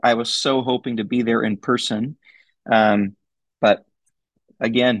I was so hoping to be there in person. But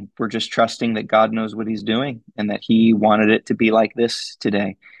again, we're just trusting that God knows what he's doing and that he wanted it to be like this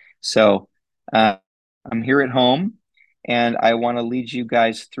today. So uh, I'm here at home and I want to lead you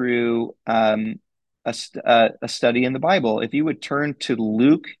guys through a study in the Bible. If you would turn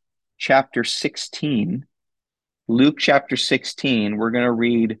to chapter 16, Luke chapter 16, we're going to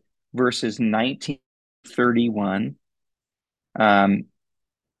read verses 19 to 31. And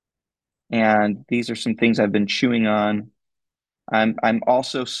these are some things I've been chewing on. I'm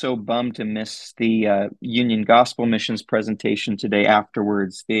also so bummed to miss the Union Gospel Missions presentation today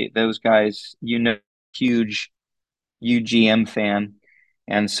afterwards. Those guys, huge UGM fan,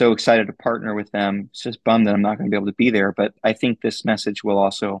 and so excited to partner with them. It's just bummed that I'm not going to be able to be there, but I think this message will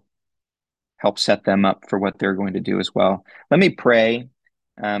also help set them up for what they're going to do as well. Let me pray,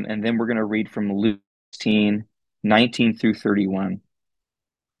 and then we're going to read from Luke 16, 19 through 31.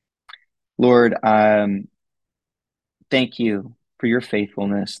 Lord, thank you for your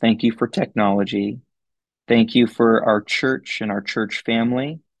faithfulness. Thank you for technology. Thank you for our church and our church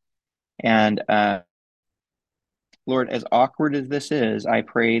family. And Lord, as awkward as this is, I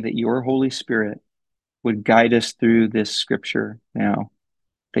pray that your Holy Spirit would guide us through this scripture now,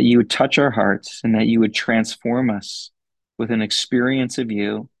 that you would touch our hearts and that you would transform us with an experience of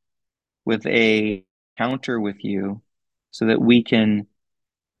you, with a encounter with you, so that we can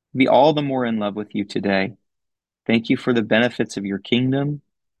be all the more in love with you today. Thank you for the benefits of your kingdom.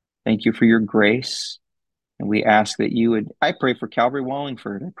 Thank you for your grace. And we ask that you would, I pray for Calvary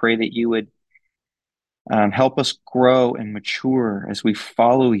Wallingford. I pray that you would help us grow and mature as we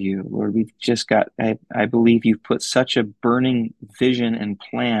follow you. Lord, I believe you've put such a burning vision and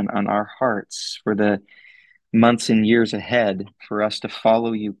plan on our hearts for the months and years ahead for us to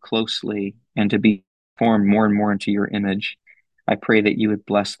follow you closely and to be formed more and more into your image. I pray that you would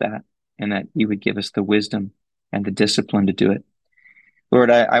bless that and that you would give us the wisdom and the discipline to do it.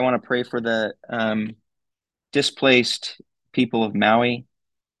 Lord, I want to pray for the displaced people of Maui,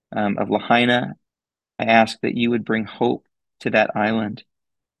 of Lahaina. I ask that you would bring hope to that island.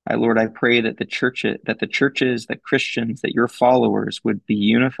 Lord, I pray that the churches, that Christians, that your followers would be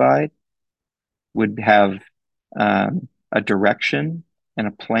unified, would have a direction and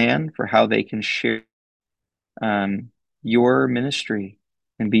a plan for how they can share your ministry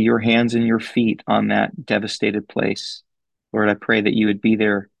and be your hands and your feet on that devastated place. Lord, I pray that you would be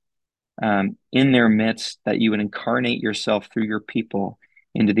there in their midst, that you would incarnate yourself through your people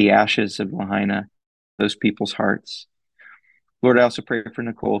into the ashes of Lahaina, those people's hearts. Lord, I also pray for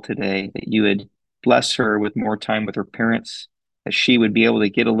Nicole today, that you would bless her with more time with her parents, that she would be able to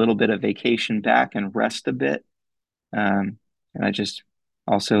get a little bit of vacation back and rest a bit. And I just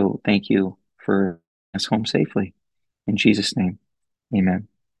also thank you for us home safely. In Jesus' name, amen.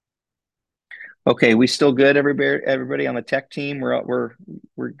 Okay, we still good, everybody on the tech team? We're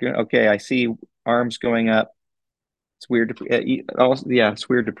good. Okay, I see arms going up. It's weird it's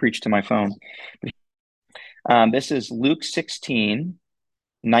weird to preach to my phone. This is Luke 16,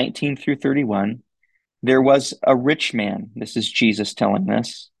 19 through 31. There was a rich man, this is Jesus telling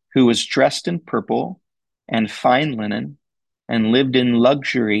this, who was dressed in purple and fine linen and lived in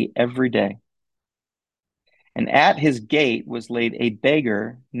luxury every day. And at his gate was laid a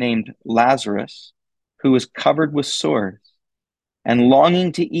beggar named Lazarus, who was covered with sores and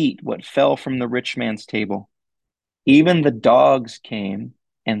longing to eat what fell from the rich man's table. Even the dogs came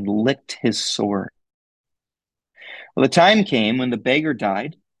and licked his sores. Well, the time came when the beggar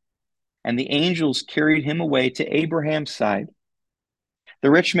died, and the angels carried him away to Abraham's side.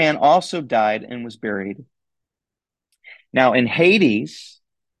 The rich man also died and was buried. Now in Hades,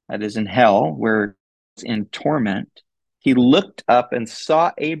 that is in hell, where it's in torment, he looked up and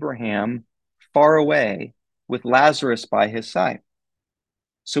saw Abraham far away with Lazarus by his side.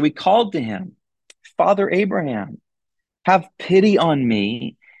 So he called to him, Father Abraham, have pity on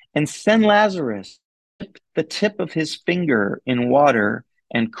me and send Lazarus the tip of his finger in water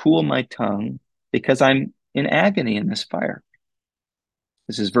and cool my tongue, because I'm in agony in this fire.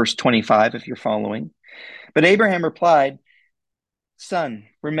 This is verse 25, if you're following. But Abraham replied, Son,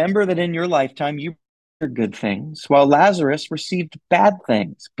 remember that in your lifetime you received good things, while Lazarus received bad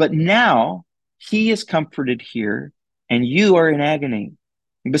things. But now he is comforted here, and you are in agony.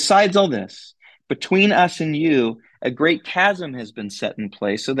 And besides all this, between us and you, a great chasm has been set in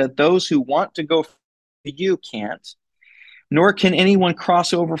place, so that those who want to go to you can't, nor can anyone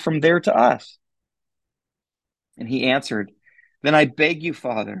cross over from there to us. And he answered, Then I beg you,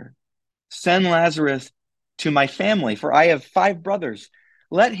 Father, send Lazarus to my family, for I have 5 brothers.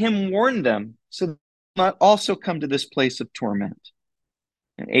 Let him warn them, so they will not also come to this place of torment.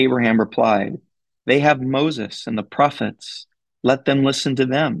 And Abraham replied, they have Moses and the prophets. Let them listen to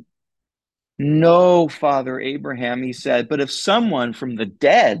them. No, Father Abraham, he said, but if someone from the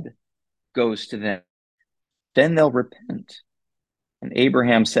dead goes to them, then they'll repent. And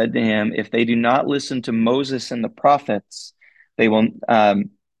Abraham said to him, if they do not listen to Moses and the prophets, they will,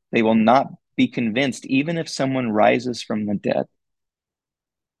 they will not be convinced, even if someone rises from the dead.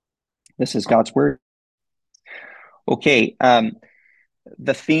 This is God's word. Okay,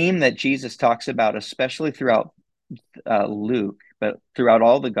 the theme that Jesus talks about, especially throughout Luke, but throughout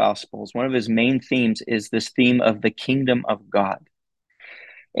all the Gospels, one of his main themes is this theme of the kingdom of God.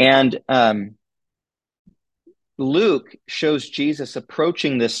 And Luke shows Jesus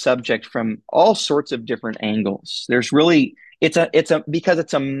approaching this subject from all sorts of different angles. There's really, because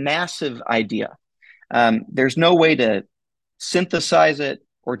it's a massive idea. There's no way to synthesize it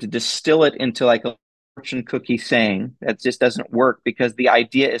or to distill it into like a fortune cookie saying. That just doesn't work because the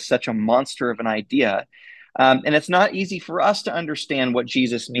idea is such a monster of an idea. And it's not easy for us to understand what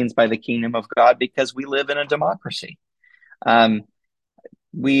Jesus means by the kingdom of God because we live in a democracy. Um,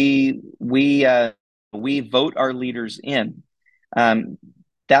 we vote our leaders in.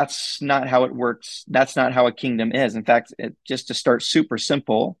 That's not how it works. That's not how a kingdom is. In fact, just to start super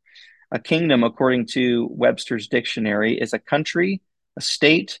simple, a kingdom, according to Webster's dictionary, is a country, a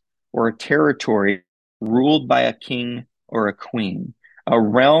state, or a territory ruled by a king or a queen, a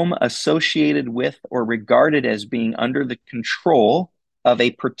realm associated with or regarded as being under the control of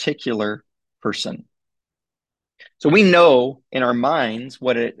a particular person. So we know in our minds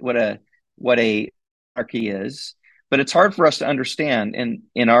what a monarchy is, but it's hard for us to understand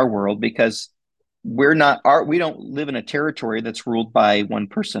in our world because we don't live in a territory that's ruled by one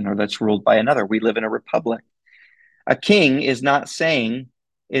person or that's ruled by another. We live in a republic. A king is not somebody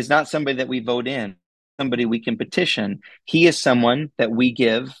that we vote in, somebody we can petition. He is someone that we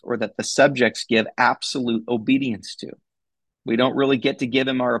give or that the subjects give absolute obedience to. We don't really get to give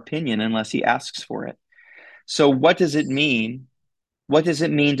him our opinion unless he asks for it. So what does it mean? What does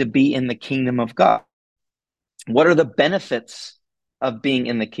it mean to be in the kingdom of God? What are the benefits of being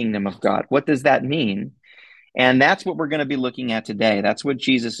in the kingdom of God? What does that mean? And that's what we're going to be looking at today. That's what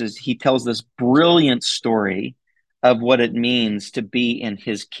Jesus is. He tells this brilliant story of what it means to be in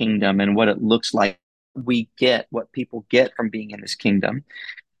his kingdom and what it looks like. What people get from being in his kingdom.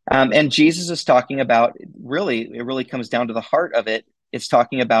 And Jesus is talking about, it really comes down to the heart of it. It's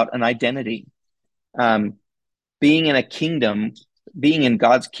talking about an identity. Being in a kingdom, being in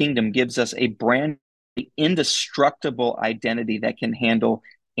God's kingdom gives us a brand indestructible identity that can handle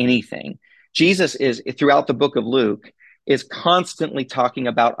anything. Jesus is, throughout the book of Luke, is constantly talking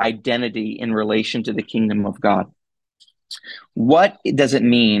about identity in relation to the kingdom of God. What does it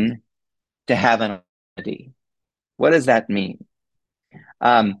mean to have an identity? What does that mean?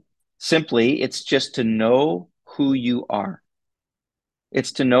 Simply, it's just to know who you are.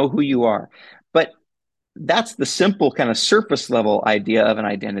 It's to know who you are. But that's the simple kind of surface level idea of an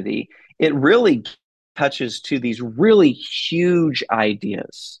identity. It really touches to these really huge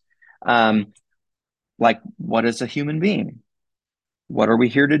ideas. Like, what is a human being? What are we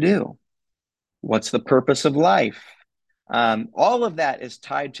here to do? What's the purpose of life? All of that is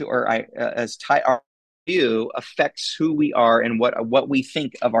tied to our view affects who we are and what we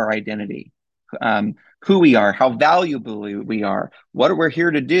think of our identity. Who we are, how valuable we are, what we're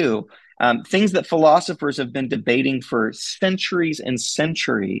here to do. Things that philosophers have been debating for centuries and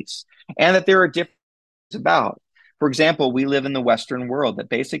centuries, and that there are different about. For example, we live in the Western world that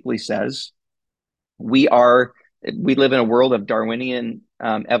basically says we live in a world of Darwinian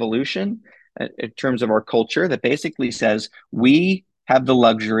evolution in terms of our culture that basically says we have the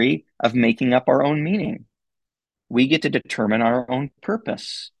luxury of making up our own meaning. We get to determine our own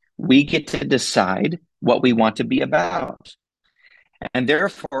purpose. We get to decide what we want to be about. And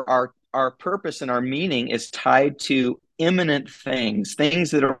therefore, our purpose and our meaning is tied to immanent things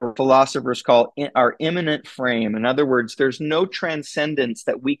that our philosophers call our immanent frame. In other words, there's no transcendence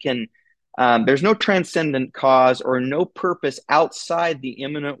that we can, there's no transcendent cause or no purpose outside the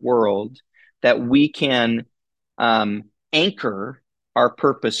immanent world that we can anchor our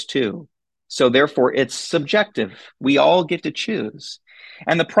purpose to. So therefore, it's subjective. We all get to choose.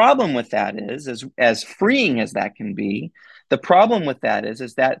 And the problem with that is, as freeing as that can be, the problem with that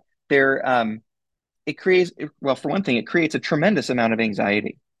is that it creates, well, for one thing, it creates a tremendous amount of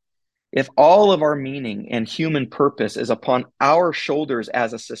anxiety. If all of our meaning and human purpose is upon our shoulders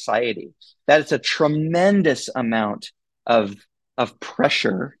as a society, that it's a tremendous amount of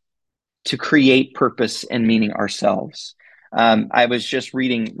pressure to create purpose and meaning ourselves. I was just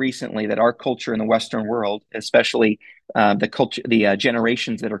reading recently that our culture in the Western world, especially the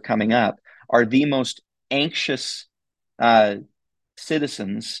generations that are coming up, are the most anxious uh,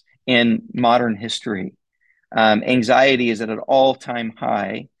 citizens in modern history. Anxiety is at an all-time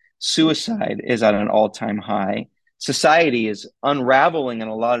high. Suicide is at an all-time high. Society is unraveling in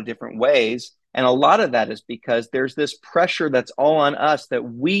a lot of different ways. And a lot of that is because there's this pressure that's all on us that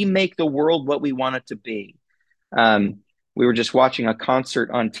we make the world what we want it to be. Um, we were just watching a concert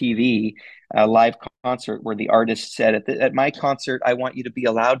on TV, a live concert where the artist said, at my concert, I want you to be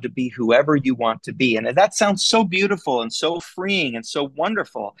allowed to be whoever you want to be. And that sounds so beautiful and so freeing and so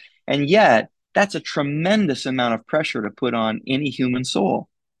wonderful. And yet, that's a tremendous amount of pressure to put on any human soul.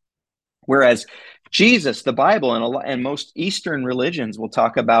 Whereas Jesus, the Bible, and most Eastern religions will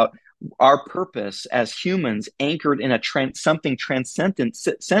talk about our purpose as humans anchored in something transcendent,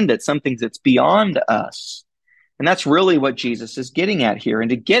 something that's beyond us. And that's really what Jesus is getting at here. And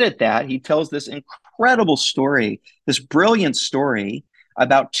to get at that, he tells this incredible story, this brilliant story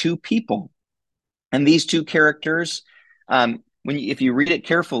about two people. And these two characters, if you read it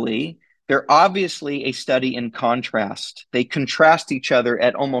carefully, they're obviously a study in contrast. They contrast each other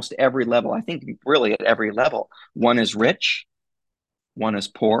at almost every level. I think really at every level. One is rich, one is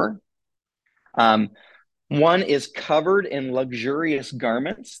poor. One is covered in luxurious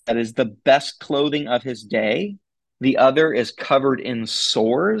garments, that is the best clothing of his day. The other is covered in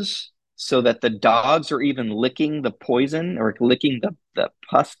sores, so that the dogs are even licking the poison or licking the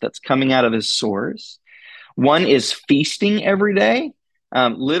pus that's coming out of his sores. One is feasting every day.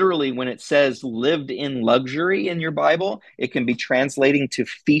 Literally, when it says lived in luxury in your Bible, it can be translating to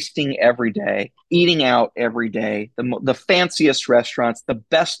feasting every day, eating out every day, the fanciest restaurants, the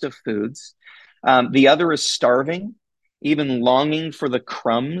best of foods. The other is starving, even longing for the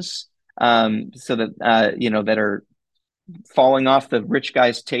crumbs, so that that are falling off the rich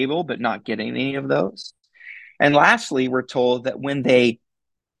guy's table, but not getting any of those. And lastly, we're told that when they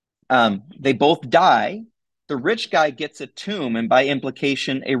both die, the rich guy gets a tomb, and by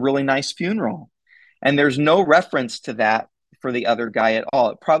implication, a really nice funeral. And there's no reference to that for the other guy at all.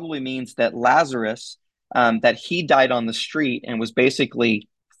 It probably means that Lazarus, that he died on the street and was basically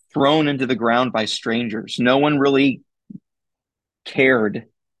thrown into the ground by strangers. No one really cared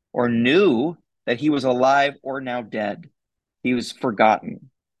or knew that he was alive or now dead. He was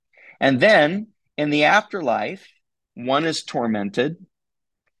forgotten. And then in the afterlife, one is tormented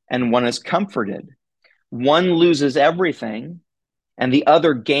and one is comforted. One loses everything and the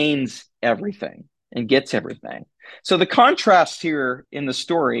other gains everything and gets everything. So the contrast here in the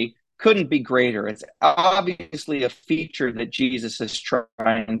story couldn't be greater. It's obviously a feature that Jesus is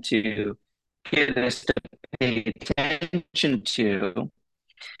trying to get us to pay attention to.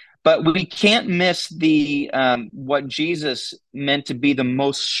 But we can't miss the what Jesus meant to be the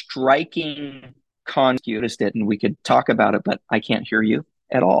most striking concussed it, and we could talk about it, but I can't hear you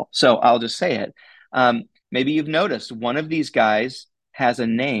at all. So I'll just say it. Maybe you've noticed one of these guys has a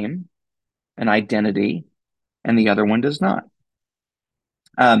name, an identity, and the other one does not.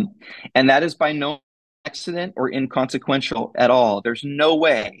 And that is by no accident or inconsequential at all. There's no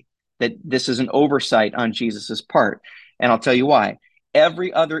way that this is an oversight on Jesus's part. And I'll tell you why.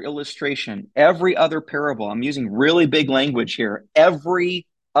 Every other illustration, every other parable, I'm using really big language here, every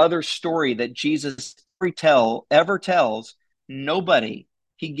other story that Jesus ever tells,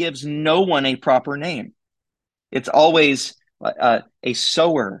 he gives no one a proper name. It's always a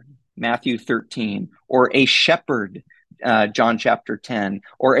sower, Matthew 13, or a shepherd, John chapter 10,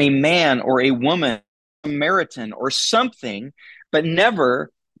 or a man or a woman, Samaritan, or something, but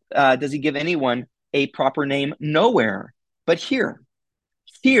never does he give anyone a proper name, nowhere. But here,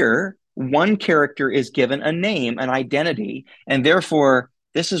 one character is given a name, an identity, and therefore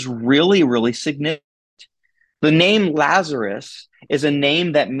this is really, really significant. The name Lazarus is a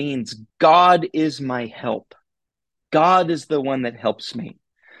name that means God is my help. God is the one that helps me.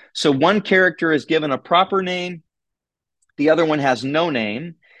 So one character is given a proper name, the other one has no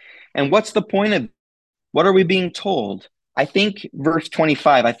name. And what's the point of what are we being told? I think verse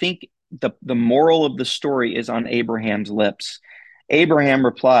 25, I think the moral of the story is on Abraham's lips. Abraham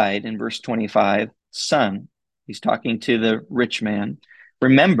replied in verse 25, son, he's talking to the rich man,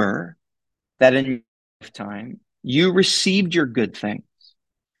 remember that in your lifetime you received your good things.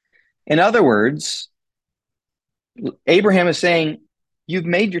 In other words, Abraham is saying, you've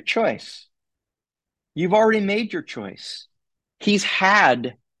made your choice. You've already made your choice. He's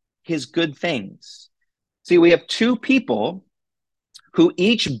had his good things. See, we have two people who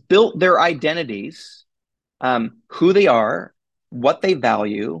each built their identities, who they are, what they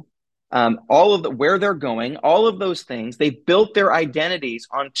value, all of where they're going, all of those things, they've built their identities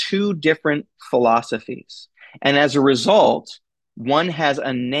on two different philosophies. And as a result, one has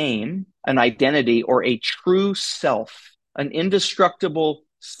a name, an identity, or a true self, an indestructible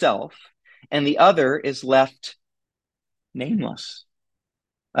self, and the other is left nameless.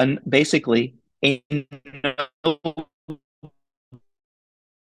 And basically,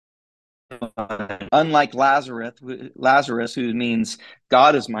 unlike Lazarus, who means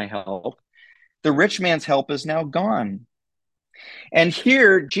God is my help, the rich man's help is now gone. And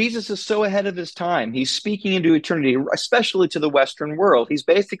here, Jesus is so ahead of his time. He's speaking into eternity, especially to the Western world. He's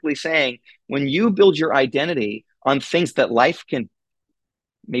basically saying, when you build your identity on things that life can,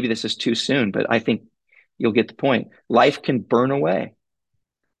 maybe this is too soon, but I think you'll get the point. Life can burn away.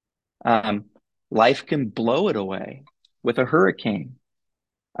 Life can blow it away with a hurricane.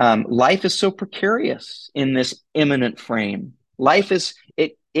 Life is so precarious in this imminent frame. Life is,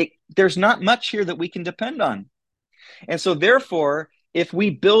 there's not much here that we can depend on. And so, therefore, if we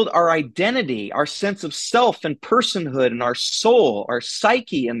build our identity, our sense of self and personhood and our soul, our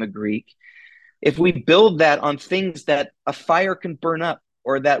psyche in the Greek, if we build that on things that a fire can burn up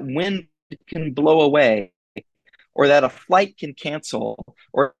or that wind can blow away or that a flight can cancel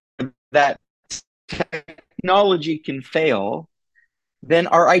or that technology can fail, then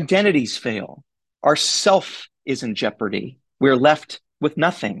our identities fail. Our self is in jeopardy. We're left with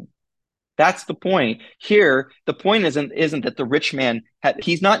nothing. That's the point. Here, the point isn't that the rich man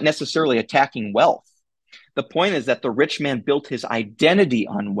he's not necessarily attacking wealth. The point is that the rich man built his identity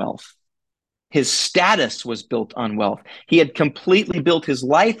on wealth. His status was built on wealth. He had completely built his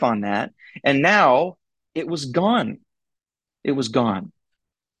life on that, and now it was gone. It was gone.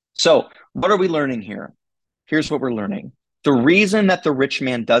 So, what are we learning here? Here's what we're learning. The reason that the rich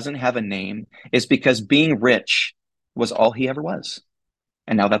man doesn't have a name is because being rich was all he ever was.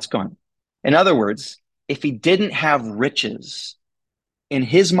 And now that's gone. In other words, if he didn't have riches, in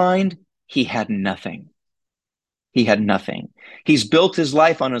his mind, he had nothing. He had nothing. He's built his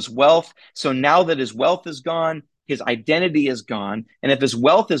life on his wealth. So now that his wealth is gone, his identity is gone. And if his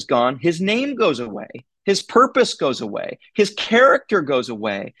wealth is gone, his name goes away. His purpose goes away. His character goes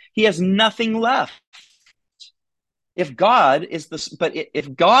away. He has nothing left. If God is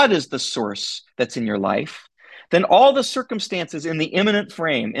the source that's in your life, then all the circumstances in the imminent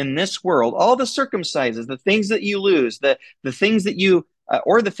frame in this world, all the circumstances, the things that you lose, the things that you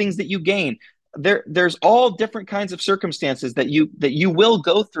or the things that you gain, there's all different kinds of circumstances that you will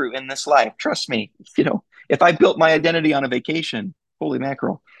go through in this life. Trust me. If I built my identity on a vacation, holy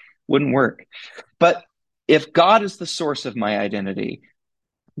mackerel, wouldn't work. But if God is the source of my identity,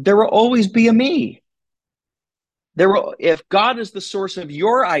 there will always be a me. If God is the source of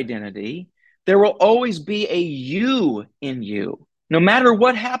your identity, there will always be a you in you. No matter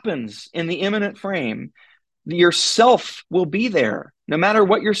what happens in the imminent frame, yourself will be there, no matter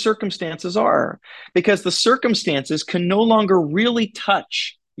what your circumstances are, because the circumstances can no longer really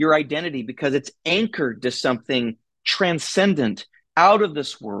touch your identity because it's anchored to something transcendent out of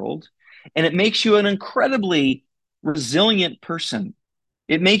this world. And it makes you an incredibly resilient person.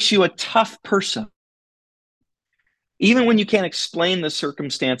 It makes you a tough person. Even when you can't explain the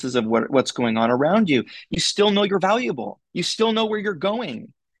circumstances of what's going on around you, you still know you're valuable. You still know where you're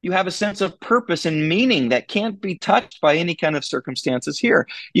going. You have a sense of purpose and meaning that can't be touched by any kind of circumstances here.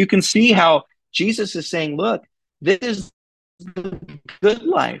 You can see how Jesus is saying, look, this is the good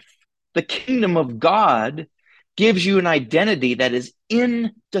life. The kingdom of God gives you an identity that is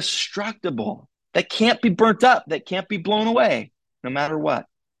indestructible, that can't be burnt up, that can't be blown away, no matter what.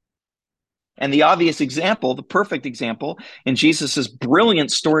 And the obvious example, the perfect example in Jesus's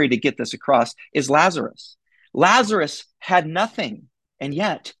brilliant story to get this across is Lazarus. Lazarus had nothing, and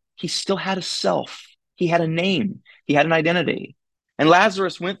yet he still had a self. He had a name. He had an identity. And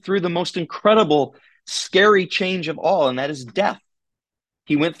Lazarus went through the most incredible, scary change of all, and that is death.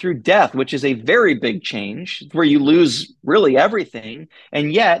 He went through death, which is a very big change where you lose really everything.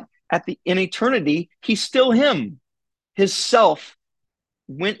 And yet in eternity, he's still him. His self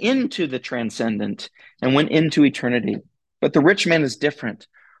went into the transcendent and went into eternity. But the rich man is different.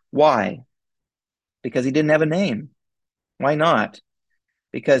 Why? Because he didn't have a name. Why not?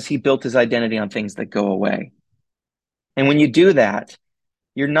 Because he built his identity on things that go away. And when you do that,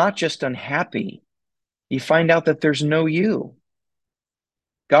 you're not just unhappy. You find out that there's no you.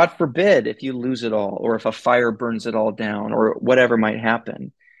 God forbid if you lose it all, or if a fire burns it all down, or whatever might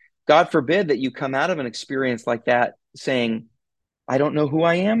happen. God forbid that you come out of an experience like that saying, I don't know who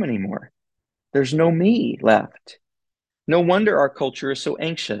I am anymore. There's no me left. No wonder our culture is so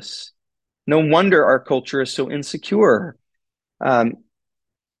anxious. No wonder our culture is so insecure.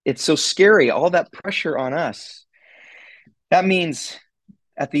 It's so scary, all that pressure on us. That means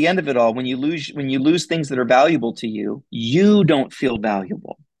at the end of it all, when you lose things that are valuable to you, you don't feel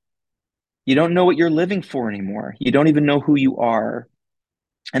valuable. You don't know what you're living for anymore. You don't even know who you are.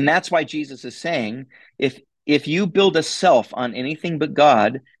 And that's why Jesus is saying, if you build a self on anything but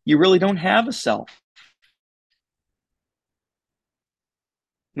God, you really don't have a self.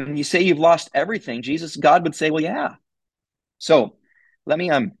 When you say you've lost everything, God would say, well, yeah. So let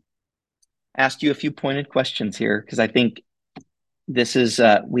me ask you a few pointed questions here, because I think this is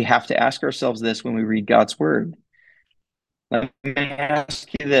we have to ask ourselves this when we read God's word. Let me ask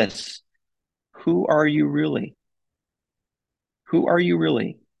you this. Who are you really? Who are you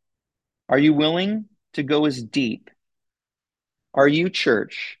really? Are you willing to go as deep? Are you,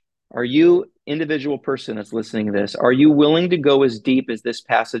 church? Are you, individual person that's listening to this? Are you willing to go as deep as this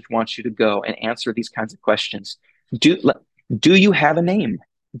passage wants you to go and answer these kinds of questions? Do you have a name?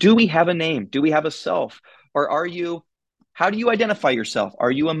 Do we have a name? Do we have a self? Or how do you identify yourself?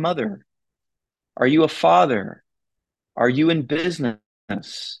 Are you a mother? Are you a father? Are you in business?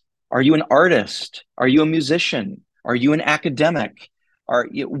 Are you an artist? Are you a musician? Are you an academic?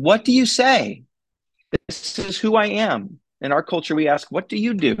 What do you say? This is who I am. In our culture, we ask, what do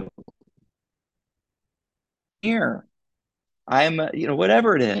you do? Here, I'm,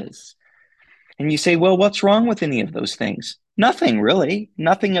 whatever it is. And you say, well, what's wrong with any of those things? Nothing really,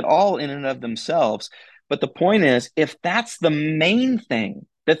 nothing at all in and of themselves. But the point is, if that's the main thing,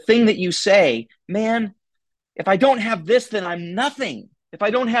 the thing that you say, man, if I don't have this, then I'm nothing. If I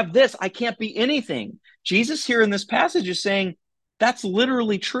don't have this, I can't be anything. Jesus here in this passage is saying that's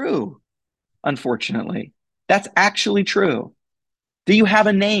literally true, unfortunately. That's actually true. Do you have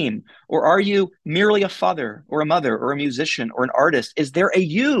a name? Or are you merely a father or a mother or a musician or an artist? Is there a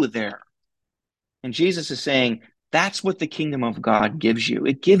you there? And Jesus is saying that's what the kingdom of God gives you.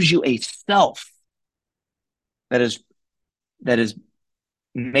 It gives you a self that is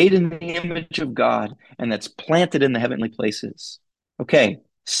made in the image of God and that's planted in the heavenly places. Okay.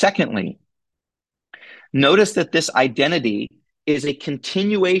 Secondly, notice that this identity is a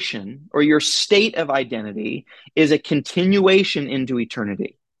continuation, or your state of identity is a continuation into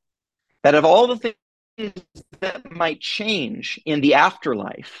eternity. That of all the things that might change in the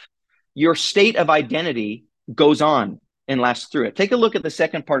afterlife, your state of identity goes on and lasts through it. Take a look at the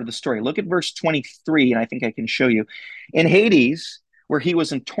second part of the story. Look at verse 23, and I think I can show you. In Hades, where he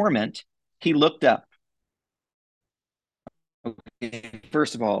was in torment, he looked up. Okay,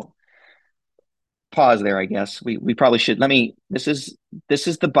 first of all, pause there, I guess. We probably should. This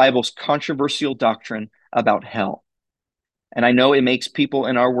is the Bible's controversial doctrine about hell. And I know it makes people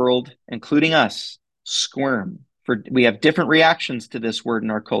in our world, including us, squirm. We have different reactions to this word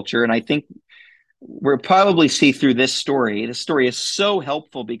in our culture. And I think we'll probably see through this story. This story is so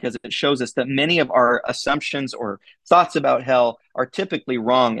helpful because it shows us that many of our assumptions or thoughts about hell are typically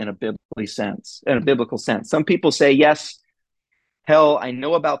wrong in a biblical sense. Some people say, yes, hell, I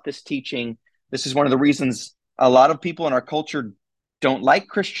know about this teaching. This is one of the reasons a lot of people in our culture don't like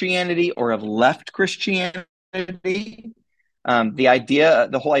Christianity or have left Christianity.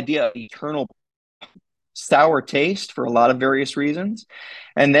 The whole idea of eternal sour taste for a lot of various reasons.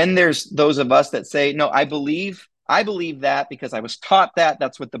 And then there's those of us that say, no, I believe that because I was taught that.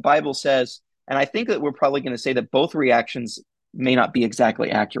 That's what the Bible says. And I think that we're probably going to say that both reactions may not be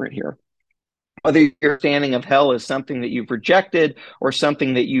exactly accurate here. Whether your understanding of hell is something that you've rejected or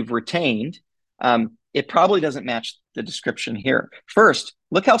something that you've retained, it probably doesn't match the description here. First,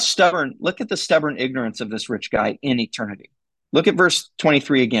 look at the stubborn ignorance of this rich guy in eternity. Look at verse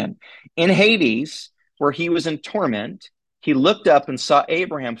 23 again. In Hades, where he was in torment, he looked up and saw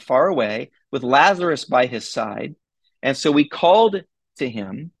Abraham far away with Lazarus by his side. And so he called to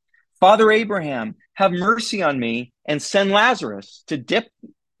him, Father Abraham, have mercy on me and send Lazarus to dip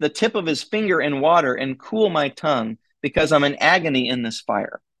the tip of his finger in water and cool my tongue because I'm in agony in this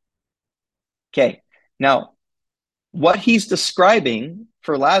fire. Okay, now what he's describing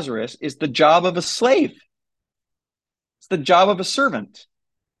for Lazarus is the job of a slave. It's the job of a servant.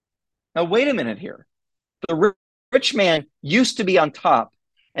 Now, wait a minute here. The rich man used to be on top,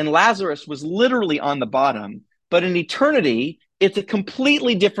 and Lazarus was literally on the bottom. But in eternity, it's a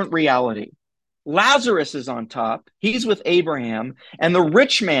completely different reality. Lazarus is on top. He's with Abraham, and the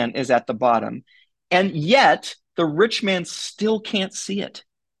rich man is at the bottom. And yet, the rich man still can't see it.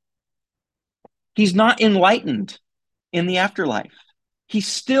 He's not enlightened in the afterlife.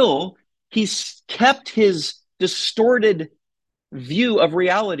 He's kept his distorted view of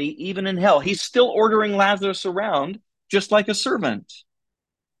reality even in hell. He's still ordering Lazarus around just like a servant.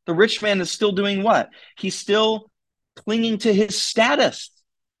 The rich man is still doing what? He's still clinging to his status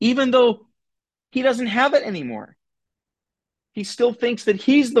even though he doesn't have it anymore. He still thinks that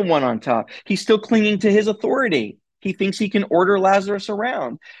he's the one on top. He's still clinging to his authority. He thinks he can order Lazarus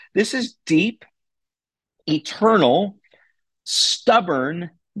around. This is deep, eternal,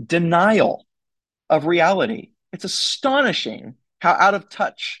 stubborn denial of reality. It's astonishing how out of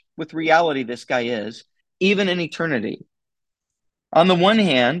touch with reality this guy is, even in eternity. On the one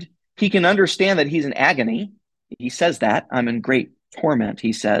hand, he can understand that he's in agony. He says that. I'm in great torment,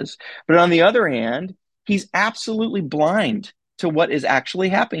 he says. But on the other hand, he's absolutely blind to what is actually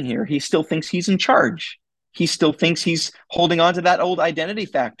happening here. He still thinks he's in charge. He still thinks he's holding on to that old identity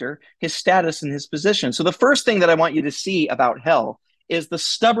factor, his status and his position. So the first thing that I want you to see about hell is the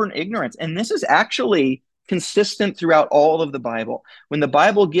stubborn ignorance. And this is actually consistent throughout all of the Bible. When the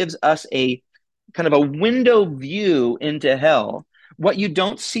Bible gives us a kind of a window view into hell, what you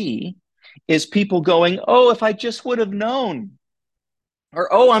don't see is people going, oh, if I just would have known. Or,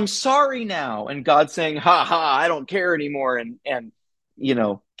 oh, I'm sorry now. And God saying, ha ha, I don't care anymore. And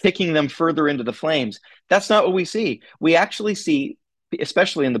kicking them further into the flames. That's not what we see. We actually see,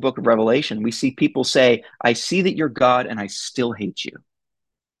 especially in the book of Revelation, we see people say, I see that you're God and I still hate you.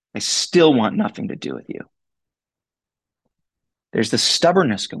 I still want nothing to do with you. There's this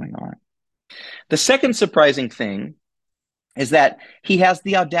stubbornness going on. The second surprising thing is that he has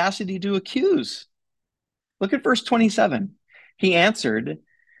the audacity to accuse. Look at verse 27. He answered,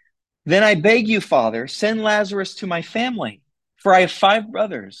 then I beg you, Father, send Lazarus to my family, for I have 5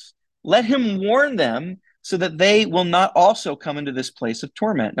 brothers. Let him warn them so that they will not also come into this place of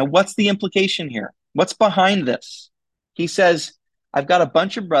torment. Now, what's the implication here? What's behind this? He says, I've got a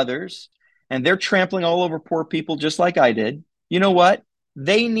bunch of brothers, and they're trampling all over poor people just like I did. You know what?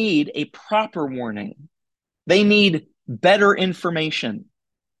 They need a proper warning. They need better information.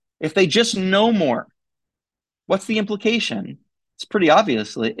 If they just know more, what's the implication? It's pretty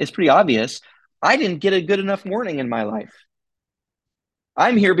obvious. I didn't get a good enough warning in my life.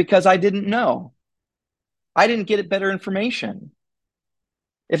 I'm here because I didn't know. I didn't get better information.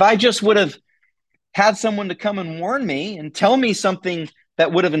 If I just would have had someone to come and warn me and tell me something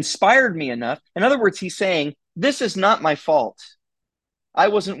that would have inspired me enough. In other words, he's saying, this is not my fault. I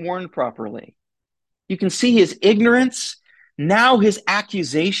wasn't warned properly. You can see his ignorance, now his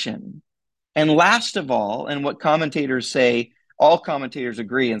accusation. And last of all, and what commentators say, all commentators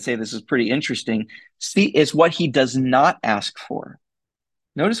agree and say this is pretty interesting, is what he does not ask for.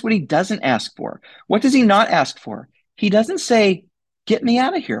 Notice what he doesn't ask for. What does he not ask for? He doesn't say, get me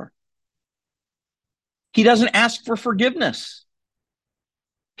out of here. He doesn't ask for forgiveness.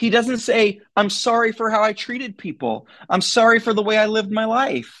 He doesn't say, I'm sorry for how I treated people. I'm sorry for the way I lived my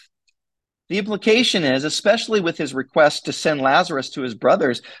life. The implication is, especially with his request to send Lazarus to his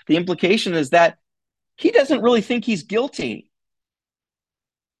brothers, the implication is that he doesn't really think he's guilty.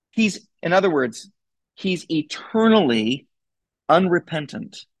 In other words, he's eternally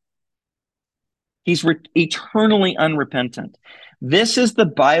unrepentant. He's eternally unrepentant. This is the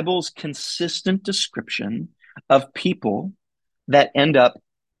Bible's consistent description of people that end up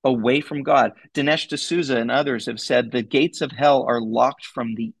away from God. Dinesh D'Souza and others have said the gates of hell are locked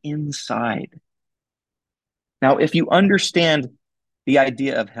from the inside. Now, if you understand the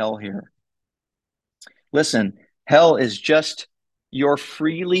idea of hell here, listen, hell is just your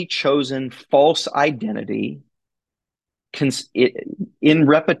freely chosen false identity in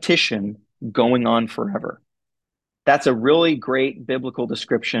repetition going on forever. That's a really great biblical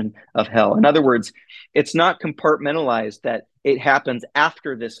description of hell. In other words, it's not compartmentalized that it happens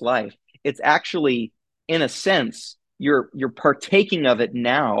after this life. It's actually, in a sense, you're partaking of it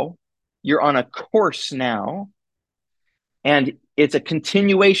now. You're on a course now. And it's a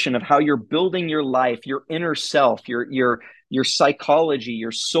continuation of how you're building your life, your inner self, your psychology,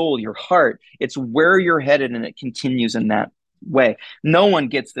 your soul, your heart. It's where you're headed, and it continues in that way. No one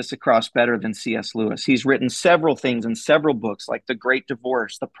gets this across better than C.S. Lewis. He's written several things in several books, like The Great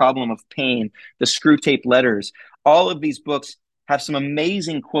Divorce, The Problem of Pain, The Screwtape Letters. All of these books have some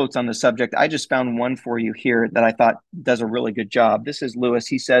amazing quotes on the subject. I just found one for you here that I thought does a really good job. This is Lewis.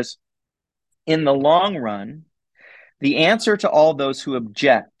 He says, in the long run, the answer to all those who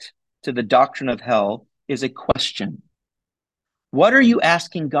object to the doctrine of hell is a question. What are you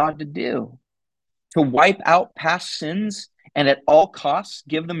asking God to do? To wipe out past sins and at all costs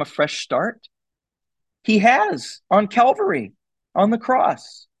give them a fresh start? He has on Calvary, on the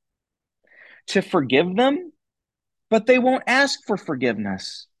cross. To forgive them, but they won't ask for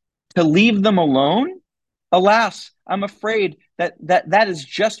forgiveness. To leave them alone? Alas, I'm afraid that is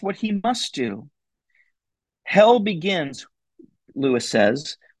just what he must do. Hell begins, Lewis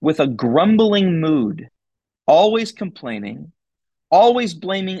says, with a grumbling mood, always complaining, always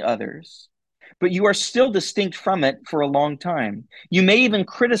blaming others, but you are still distinct from it for a long time. You may even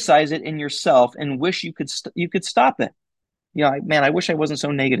criticize it in yourself and wish you could stop it. Man, I wish I wasn't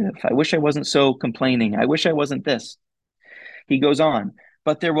so negative. I wish I wasn't so complaining. I wish I wasn't this. He goes on,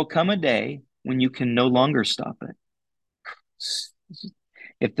 but there will come a day when you can no longer stop it.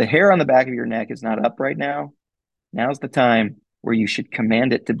 If the hair on the back of your neck is not up right now, now's the time where you should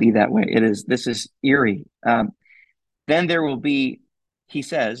command it to be that way. This is eerie. Then there will be, he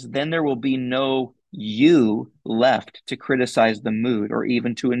says, then there will be no you left to criticize the mood or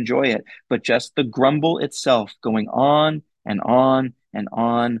even to enjoy it, but just the grumble itself going on and on and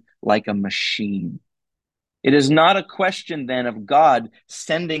on like a machine. It is not a question then of God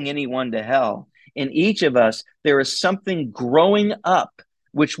sending anyone to hell. In each of us, there is something growing up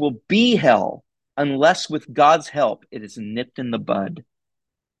which will be hell unless with God's help it is nipped in the bud.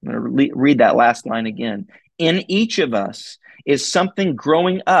 I'm going to read that last line again. In each of us is something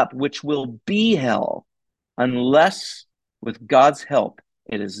growing up which will be hell unless with God's help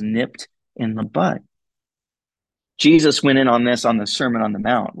it is nipped in the bud. Jesus went in on this on the Sermon on the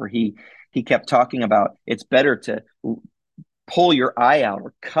Mount, where he kept talking about it's better to pull your eye out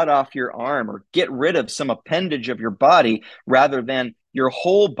or cut off your arm or get rid of some appendage of your body rather than your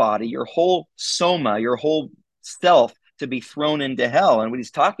whole body, your whole soma, your whole self to be thrown into hell. And what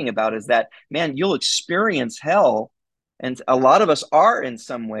he's talking about is that, man, you'll experience hell. And a lot of us are in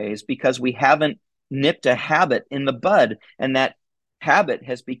some ways because we haven't nipped a habit in the bud. And that habit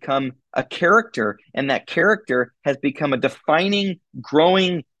has become a character, and that character has become a defining,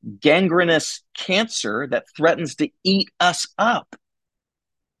 growing, gangrenous cancer that threatens to eat us up.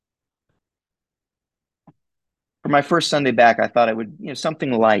 For my first Sunday back, I thought I would,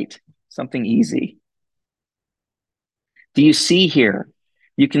 something light, something easy. Do you see here?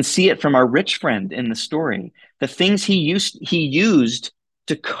 You can see it from our rich friend in the story. The things he used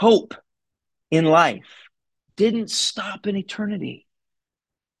to cope in life didn't stop in eternity.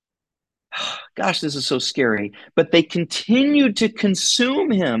 Gosh, this is so scary. But they continued to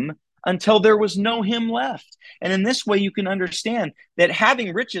consume him until there was no him left. And in this way, you can understand that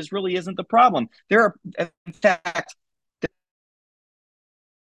having riches really isn't the problem. There are, in fact,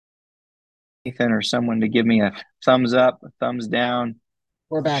 Ethan or someone to give me a thumbs up, a thumbs down.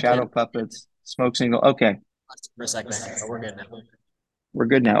 We're back Shadow in puppets, smoke signal. Okay. for a second, so we're good now. We're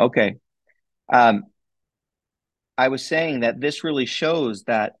good now. Okay. I was saying that this really shows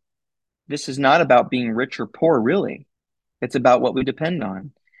that this is not about being rich or poor, really. It's about what we depend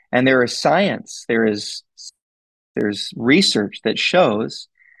on. And there is science, there's research that shows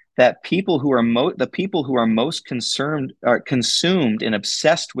that people who are the people who are most concerned are consumed and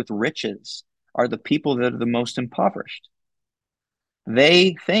obsessed with riches are the people that are the most impoverished.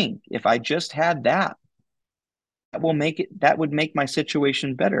 They think if I just had that would make my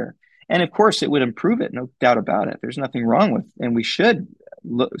situation better. And of course, it would improve it, no doubt about it. There's nothing wrong with, and we should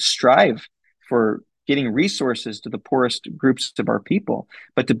strive for getting resources to the poorest groups of our people.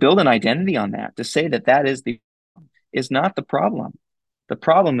 But to build an identity on that, to say that is not the problem. The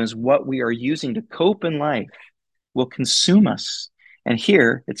problem is what we are using to cope in life will consume us. And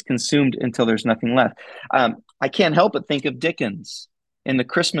here, it's consumed until there's nothing left. I can't help but think of Dickens in The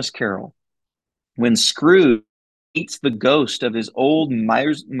Christmas Carol, when Scrooge meets the ghost of his old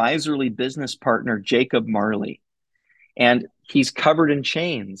miserly business partner, Jacob Marley. And he's covered in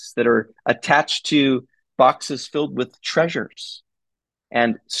chains that are attached to boxes filled with treasures.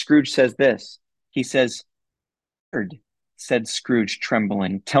 And Scrooge says this. He says, said Scrooge,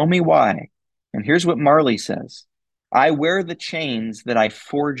 trembling, tell me why. And here's what Marley says. I wear the chains that I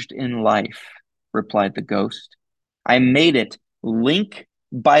forged in life, replied the ghost. I made it link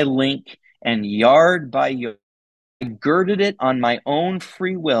by link and yard by yard. I girded it on my own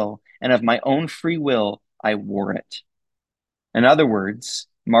free will, and of my own free will, I wore it. In other words,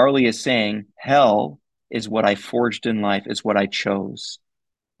 Marley is saying, hell is what I forged in life, is what I chose.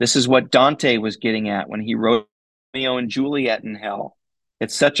 This is what Dante was getting at when he wrote Romeo and Juliet in hell.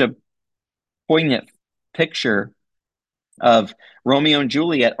 It's such a poignant picture of Romeo and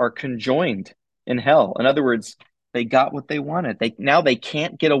Juliet are conjoined in hell. In other words, they got what they wanted. Now they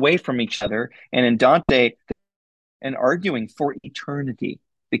can't get away from each other. And in Dante, and arguing for eternity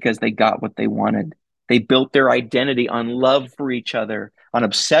because they got what they wanted. They built their identity on love for each other, on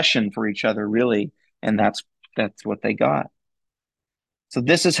obsession for each other, really. And that's what they got. So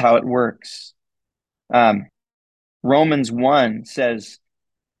this is how it works. Romans 1 says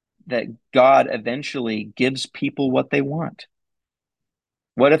that God eventually gives people what they want.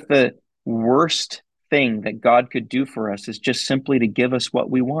 What if the worst thing that God could do for us is just simply to give us what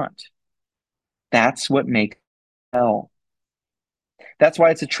we want? That's what makes hell. That's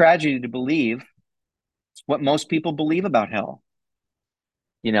why it's a tragedy to believe what most people believe about hell.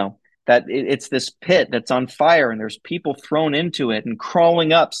 That it's this pit that's on fire and there's people thrown into it and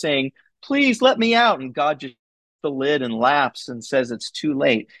crawling up saying, please let me out. And God just the lid and laughs and says it's too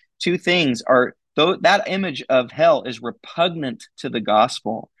late. Two things are, though, that image of hell is repugnant to the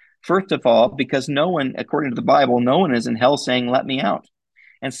gospel. First of all, because no one, according to the Bible, no one is in hell saying, let me out.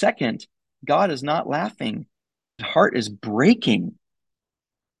 And second, God is not laughing. His heart is breaking.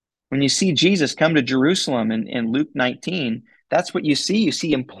 When you see Jesus come to Jerusalem in Luke 19, that's what you see. You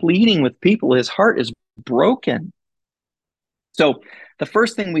see him pleading with people. His heart is broken. So the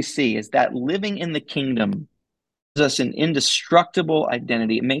first thing we see is that living in the kingdom gives us an indestructible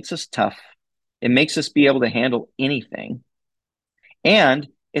identity. It makes us tough. It makes us be able to handle anything. And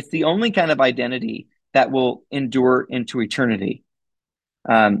it's the only kind of identity that will endure into eternity,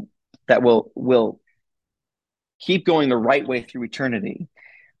 that will keep going the right way through eternity.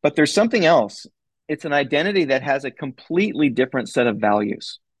 But there's something else. It's an identity that has a completely different set of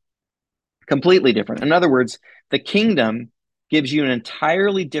values. Completely different. In other words, the kingdom gives you an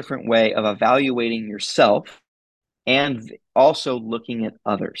entirely different way of evaluating yourself and also looking at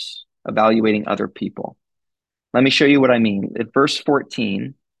others, evaluating other people. Let me show you what I mean. At verse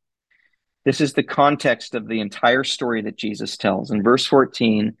 14, this is the context of the entire story that Jesus tells. In verse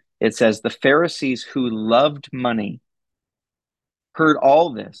 14, it says, the Pharisees who loved money heard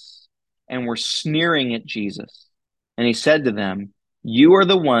all this and were sneering at Jesus. And he said to them, you are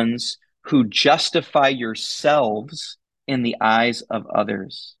the ones who justify yourselves in the eyes of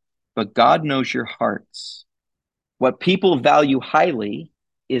others, but God knows your hearts. What people value highly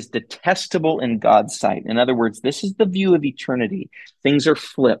is detestable in God's sight. In other words, this is the view of eternity. Things are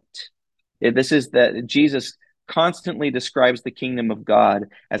flipped. This is that Jesus constantly describes the kingdom of God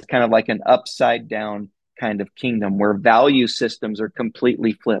as kind of like an upside down kind of kingdom where value systems are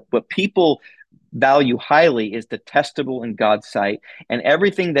completely flipped. What people value highly is detestable in God's sight, and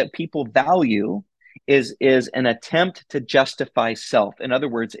everything that people value is an attempt to justify self. In other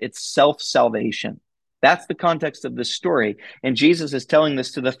words, it's self-salvation. That's the context of this story. And Jesus is telling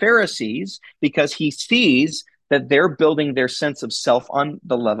this to the Pharisees because he sees that they're building their sense of self on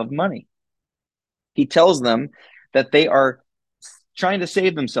the love of money. He tells them that they are trying to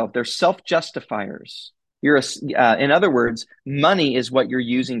save themselves. They're self-justifiers. In other words, money is what you're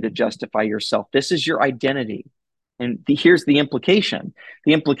using to justify yourself. This is your identity. And here's the implication.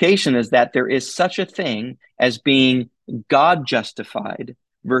 The implication is that there is such a thing as being God justified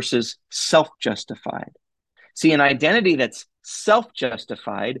versus self-justified. See, an identity that's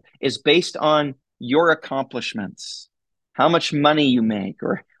self-justified is based on your accomplishments, how much money you make,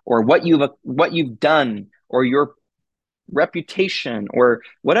 or what you've done, or your reputation, or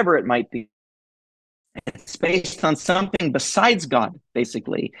whatever it might be. It's based on something besides God,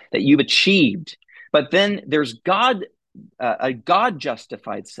 basically, that you've achieved. But then there's God, a God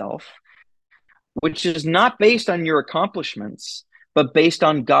justified self, which is not based on your accomplishments, but based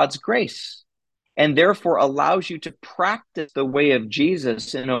on God's grace, and therefore allows you to practice the way of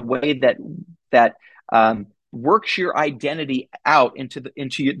Jesus in a way that works your identity out into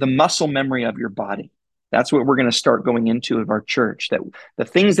the muscle memory of your body. That's what we're going to start going into of our church, that the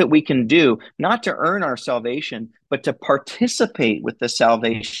things that we can do, not to earn our salvation, but to participate with the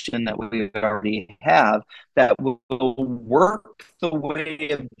salvation that we already have, that will work the way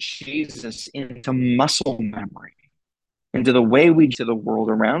of Jesus into muscle memory, into the way we to the world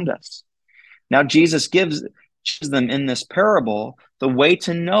around us. Now, Jesus gives them in this parable the way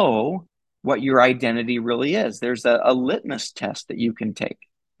to know what your identity really is. There's a litmus test that you can take.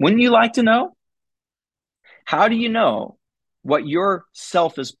 Wouldn't you like to know? How do you know what your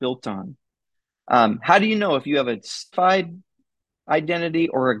self is built on? How do you know if you have a justified identity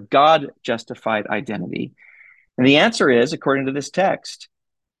or a God-justified identity? And the answer is, according to this text,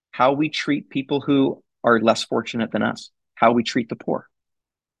 how we treat people who are less fortunate than us, how we treat the poor,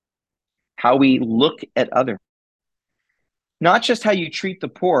 how we look at others. Not just how you treat the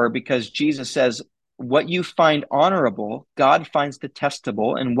poor, because Jesus says, what you find honorable, God finds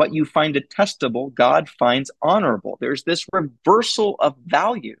detestable, and what you find detestable, God finds honorable. There's this reversal of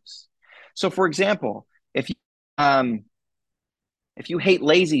values. So, for example, if you hate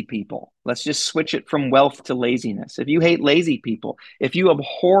lazy people, let's just switch it from wealth to laziness. If you hate lazy people, if you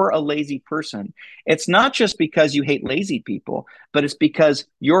abhor a lazy person, it's not just because you hate lazy people, but it's because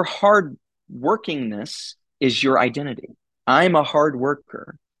your hard workingness is your identity. I'm a hard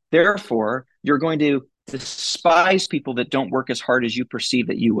worker. Therefore, you're going to despise people that don't work as hard as you perceive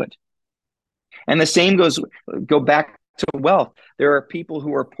that you would. And the same go back to wealth. There are people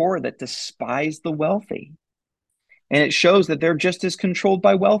who are poor that despise the wealthy. And it shows that they're just as controlled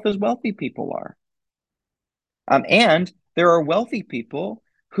by wealth as wealthy people are. And there are wealthy people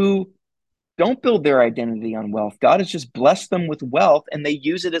who don't build their identity on wealth. God has just blessed them with wealth, and they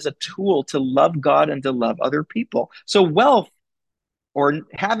use it as a tool to love God and to love other people. So wealth, or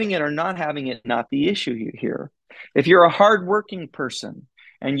having it or not having it, not the issue here. If you're a hardworking person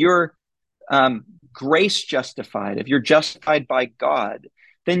and you're grace justified, if you're justified by God,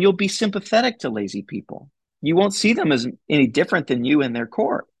 then you'll be sympathetic to lazy people. You won't see them as any different than you in their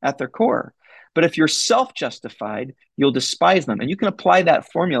core, at their core. But if you're self-justified, you'll despise them. And you can apply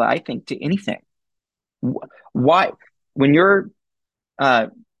that formula, I think, to anything. Why? When you're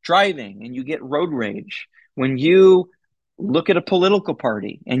driving and you get road rage, when you look at a political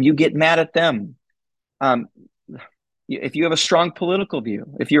party and you get mad at them, if you have a strong political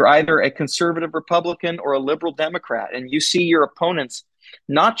view, if you're either a conservative Republican or a liberal Democrat, and you see your opponents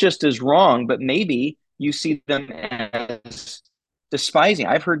not just as wrong, but maybe you see them as despising.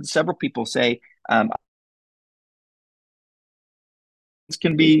 I've heard several people say,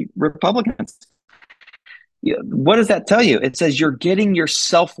 can be Republicans. What does that tell you? It says you're getting your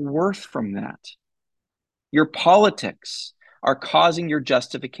self-worth from that. Your politics are causing your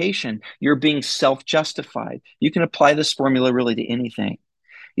justification. You're being self-justified. You can apply this formula really to anything.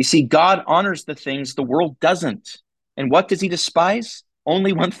 You see, God honors the things the world doesn't. And what does he despise?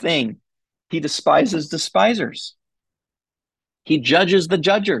 Only one thing. He despises despisers. He judges the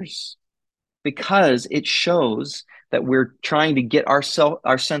judgers, because it shows that we're trying to get our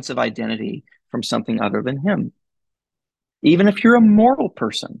sense of identity from something other than him. Even if you're a moral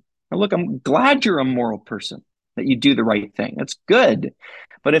person. Now look, I'm glad you're a moral person, that you do the right thing. That's good.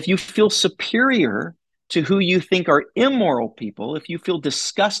 But if you feel superior to who you think are immoral people, if you feel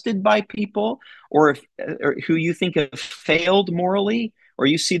disgusted by people, or who you think have failed morally, or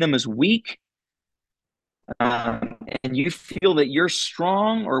you see them as weak, and you feel that you're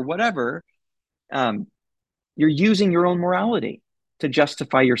strong or whatever, you're using your own morality to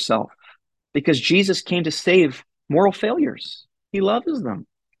justify yourself, because Jesus came to save moral failures. He loves them.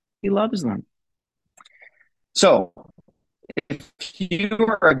 He loves them. So if you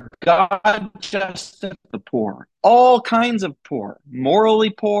are a God justified, the poor, all kinds of poor,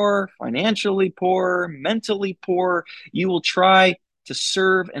 morally poor, financially poor, mentally poor, you will try to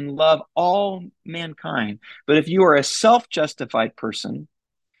serve and love all mankind. But if you are a self-justified person,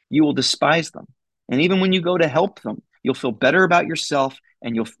 you will despise them. And even when you go to help them, you'll feel better about yourself,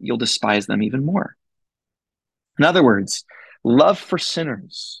 and you'll despise them even more. In other words, love for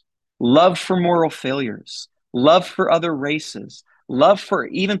sinners, love for moral failures, love for other races, love for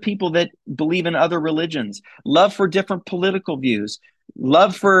even people that believe in other religions, love for different political views,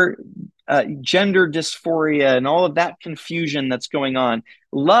 love for gender dysphoria and all of that confusion that's going on.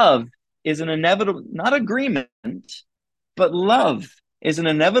 Love is an inevitable, not agreement, but love is an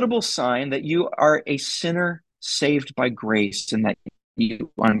inevitable sign that you are a sinner saved by grace, and that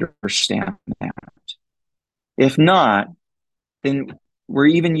you understand that. If not, then we're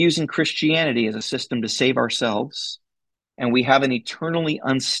even using Christianity as a system to save ourselves, and we have an eternally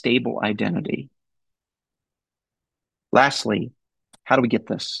unstable identity. Lastly, how do we get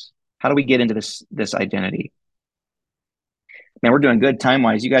this? How do we get into this identity? Man, we're doing good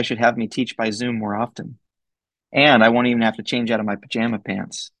time-wise. You guys should have me teach by Zoom more often. And I won't even have to change out of my pajama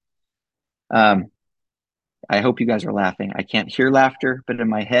pants. I hope you guys are laughing. I can't hear laughter, but in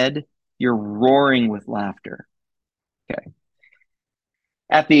my head, you're roaring with laughter. Okay.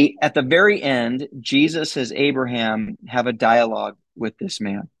 At the very end, Jesus has Abraham have a dialogue with this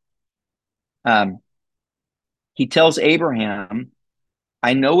man. He tells Abraham,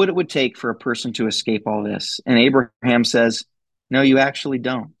 I know what it would take for a person to escape all this. And Abraham says, no, you actually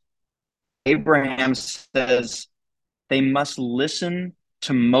don't. Abraham says they must listen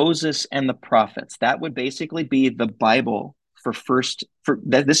to Moses and the prophets. That would basically be the Bible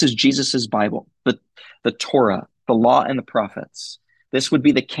this is Jesus's Bible, the Torah, the law and the prophets. This would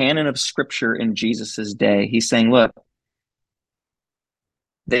be the canon of scripture in Jesus's day. He's saying, look,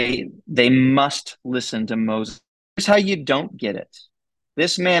 they must listen to Moses. Here's how you don't get it.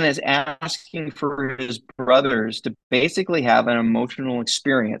 This man is asking for his brothers to basically have an emotional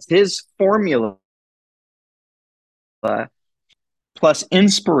experience. His formula plus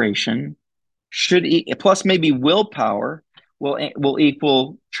inspiration plus maybe willpower will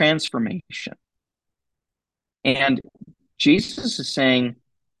equal transformation. And Jesus is saying,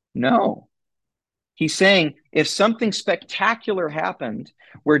 no. He's saying if something spectacular happened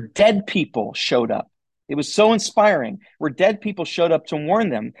where dead people showed up, it was so inspiring, where dead people showed up to warn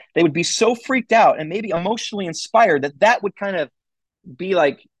them, they would be so freaked out and maybe emotionally inspired that would kind of be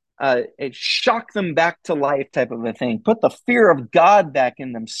like shock them back to life type of a thing. Put the fear of God back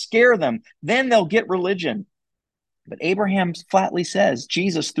in them, scare them. Then they'll get religion. But Abraham flatly says,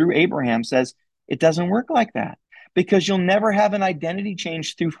 Jesus through Abraham says, it doesn't work like that because you'll never have an identity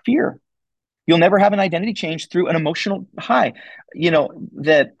change through fear. You'll never have an identity change through an emotional high.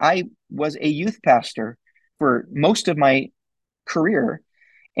 That I was a youth pastor for most of my career.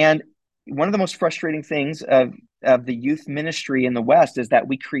 And one of the most frustrating things of the youth ministry in the West is that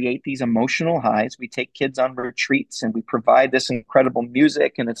we create these emotional highs. We take kids on retreats and we provide this incredible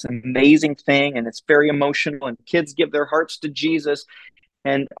music, and it's an amazing thing, and it's very emotional, and kids give their hearts to Jesus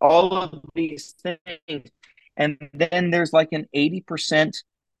and all of these things. And then there's like an 80%,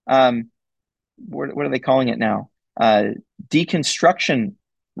 what are they calling it now? Deconstruction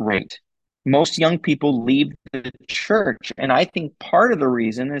rate. Most young people leave the church. And I think part of the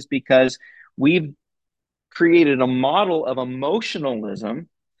reason is because we've created a model of emotionalism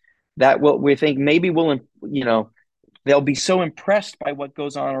that we think maybe they'll be so impressed by what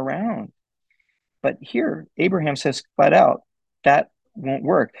goes on around. But here, Abraham says flat out, that won't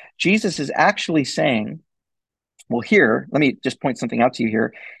work. Jesus is actually saying, well, here, let me just point something out to you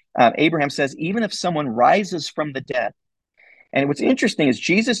here. Abraham says, even if someone rises from the dead, and what's interesting is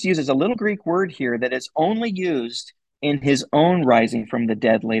Jesus uses a little Greek word here that is only used in his own rising from the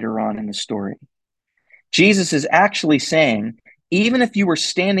dead later on in the story. Jesus is actually saying, even if you were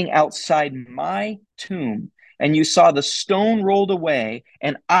standing outside my tomb and you saw the stone rolled away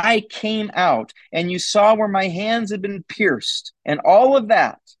and I came out and you saw where my hands had been pierced and all of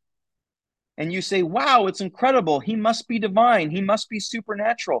that, and you say, wow, it's incredible. He must be divine. He must be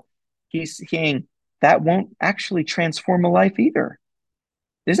supernatural. He's saying, that won't actually transform a life either.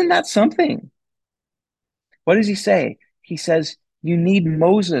 Isn't that something? What does he say? He says, you need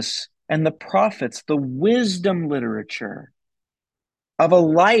Moses and the prophets, the wisdom literature of a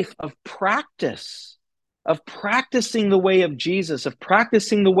life of practice, of practicing the way of Jesus, of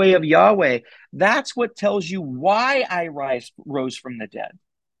practicing the way of Yahweh. That's what tells you why I rose from the dead.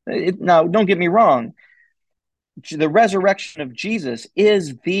 Now, don't get me wrong. The resurrection of Jesus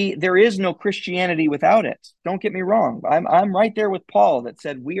there is no Christianity without it. Don't get me wrong. I'm right there with Paul that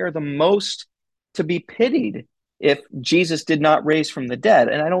said we are the most to be pitied if Jesus did not raise from the dead.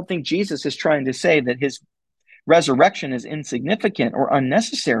 And I don't think Jesus is trying to say that his resurrection is insignificant or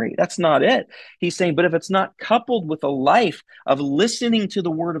unnecessary. That's not it. He's saying, but if it's not coupled with a life of listening to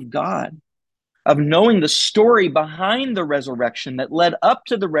the word of God, of knowing the story behind the resurrection that led up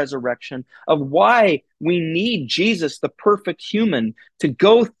to the resurrection, of why we need Jesus, the perfect human, to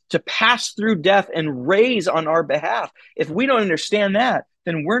go to pass through death and raise on our behalf. If we don't understand that,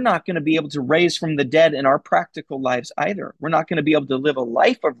 then we're not going to be able to raise from the dead in our practical lives either. We're not going to be able to live a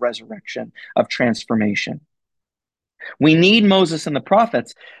life of resurrection, of transformation. We need Moses and the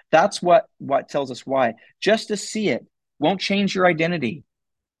prophets. That's what tells us why. Just to see it won't change your identity.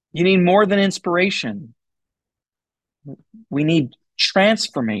 You need more than inspiration. We need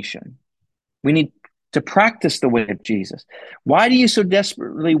transformation. We need to practice the way of Jesus. Why do you so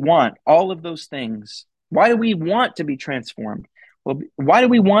desperately want all of those things? Why do we want to be transformed? Well, why do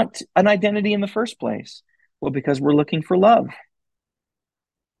we want an identity in the first place? Well, because we're looking for love.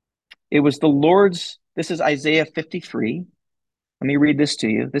 It was the Lord's, this is Isaiah 53. Let me read this to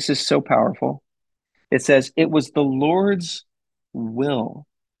you. This is so powerful. It says, it was the Lord's will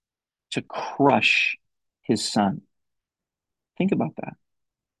to crush his son. Think about that.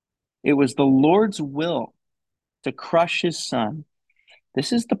 It was the Lord's will to crush his son.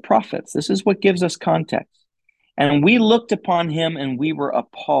 This is the prophets. This is what gives us context. And we looked upon him and we were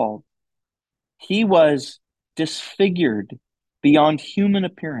appalled. He was disfigured beyond human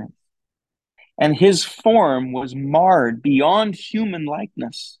appearance, and his form was marred beyond human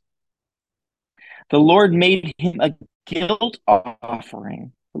likeness. The Lord made him a guilt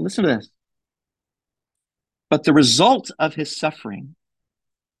offering. But listen to this. But the result of his suffering,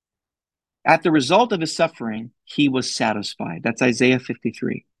 at the result of his suffering, he was satisfied. That's Isaiah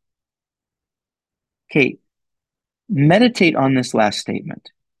 53. Okay, meditate on this last statement.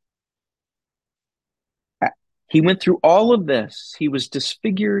 He went through all of this. He was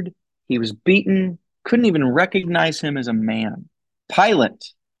disfigured. He was beaten. Couldn't even recognize him as a man.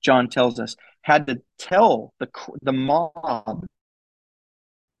 Pilate, John tells us, had to tell the mob.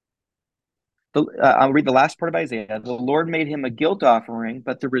 I'll read the last part of Isaiah. The Lord made him a guilt offering,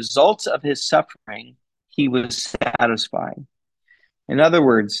 but the results of his suffering, he was satisfied. In other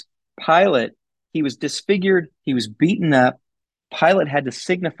words, Pilate, he was disfigured. He was beaten up. Pilate had to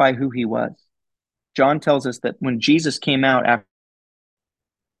signify who he was. John tells us that when Jesus came out,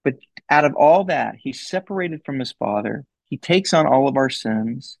 but out of all that, he's separated from his Father. He takes on all of our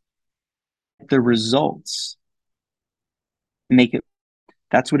sins. The results make it.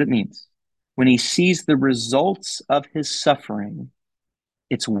 That's what it means. When he sees the results of his suffering,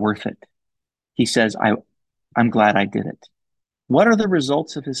 it's worth it. He says, I'm glad I did it. What are the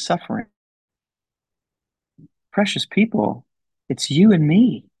results of his suffering? Precious people, it's you and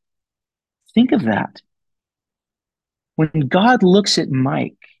me. Think of that. When God looks at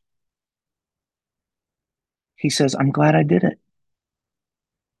Mike, he says, I'm glad I did it.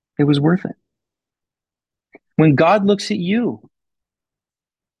 It was worth it. When God looks at you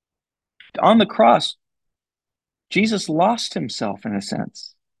on the cross, Jesus lost himself in a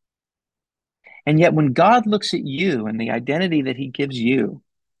sense. And yet, when God looks at you and the identity that he gives you,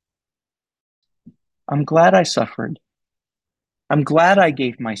 I'm glad I suffered. I'm glad I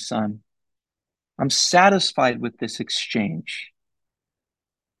gave my son. I'm satisfied with this exchange.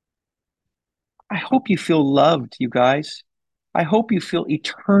 I hope you feel loved, you guys. I hope you feel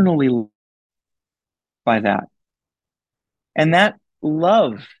eternally loved by that. And that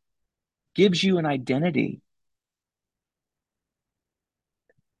love gives you an identity.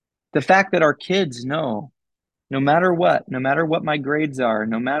 The fact that our kids know, no matter what my grades are,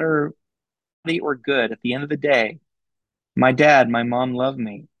 no matter or good, at the end of the day, my dad, my mom love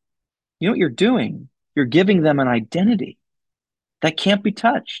me. You know what you're doing? You're giving them an identity that can't be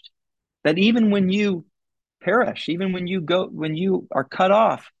touched. That even when you perish, even when you are cut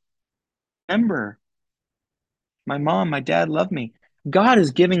off, remember, my mom, my dad love me. God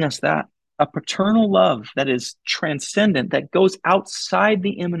is giving us that, a paternal love that is transcendent, that goes outside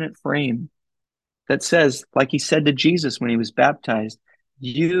the immanent frame, that says, like he said to Jesus when he was baptized,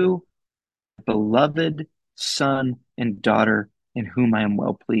 you beloved son and daughter in whom I am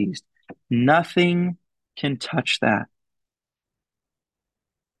well pleased. Nothing can touch that.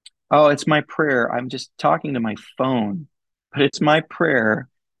 Oh, it's my prayer. I'm just talking to my phone, but it's my prayer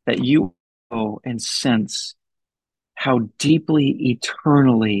that you know and sense how deeply,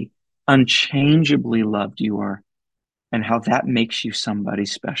 eternally, unchangeably loved you are, and how that makes you somebody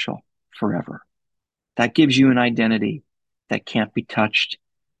special forever. That gives you an identity that can't be touched,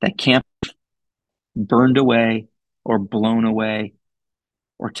 that can't be burned away or blown away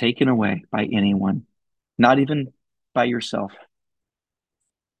or taken away by anyone, not even by yourself.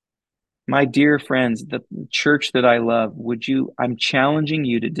 My dear friends, the church that I love, I'm challenging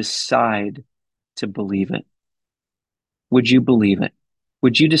you to decide to believe it. Would you believe it?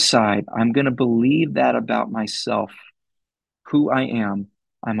 Would you decide, I'm going to believe that about myself, who I am?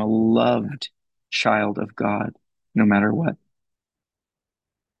 I'm a loved child of God, no matter what.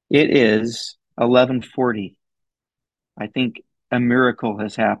 It is 11:40. I think a miracle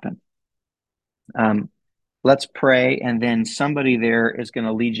has happened. Let's pray, and then somebody there is going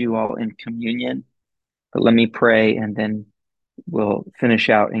to lead you all in communion. But let me pray, and then we'll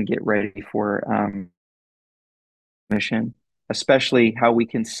finish out and get ready for mission, especially how we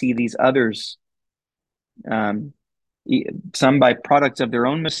can see these others, um, some by products of their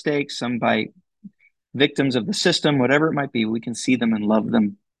own mistakes, some by victims of the system, whatever it might be. We can see them and love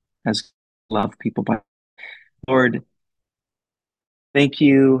them as love people. By Lord, thank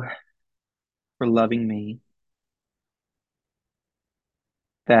you for loving me.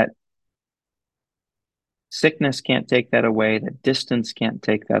 That sickness can't take that away. That distance can't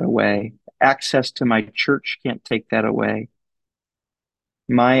take that away. Access to my church can't take that away.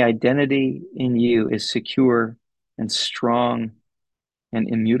 My identity in you is secure and strong and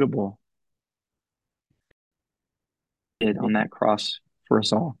immutable on that cross for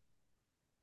us all.